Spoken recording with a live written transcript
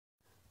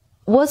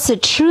What's the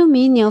true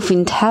meaning of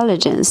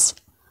intelligence?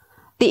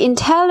 The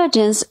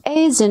intelligence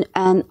isn't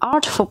an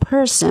artful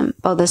person,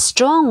 but a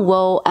strong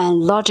will and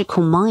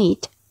logical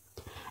mind.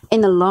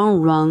 In the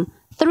long run,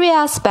 3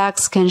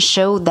 aspects can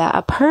show that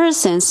a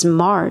person is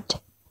smart.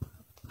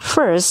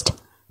 First,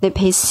 they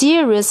pay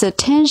serious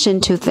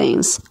attention to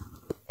things.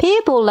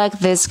 People like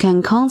this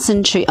can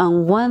concentrate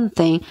on one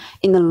thing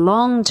in the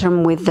long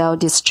term without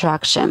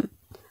distraction.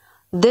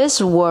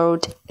 This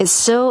world is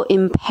so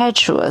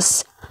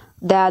impetuous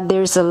that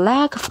there's a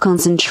lack of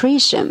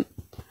concentration.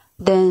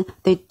 Then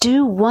they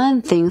do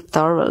one thing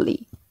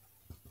thoroughly.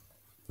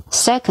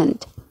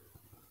 Second,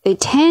 they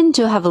tend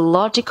to have a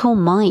logical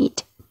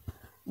mind.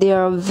 They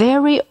are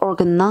very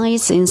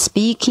organized in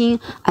speaking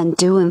and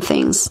doing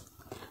things.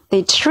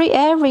 They treat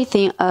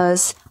everything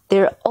as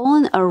their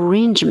own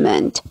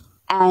arrangement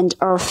and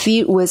are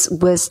filled with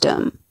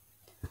wisdom.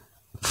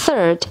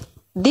 Third,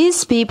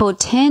 these people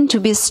tend to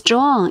be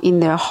strong in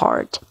their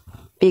heart,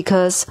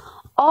 because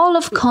all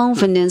of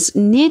confidence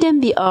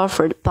needn't be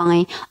offered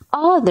by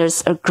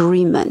others'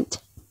 agreement.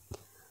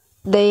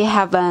 They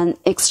have an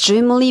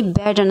extremely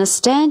bad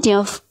understanding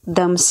of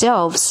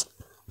themselves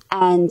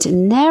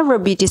and never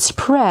be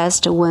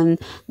depressed when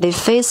they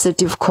face the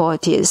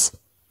difficulties.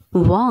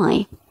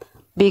 Why?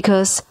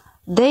 Because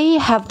they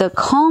have the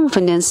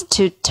confidence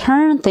to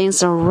turn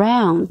things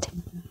around.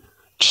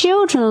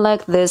 Children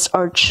like this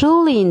are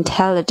truly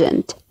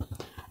intelligent.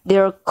 They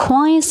are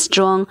quite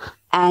strong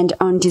and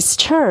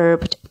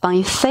undisturbed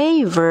by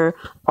favor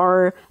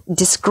or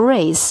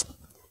disgrace.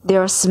 They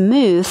are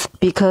smooth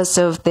because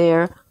of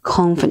their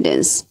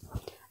confidence.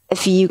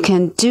 If you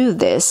can do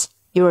this,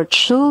 you are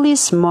truly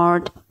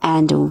smart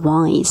and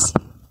wise.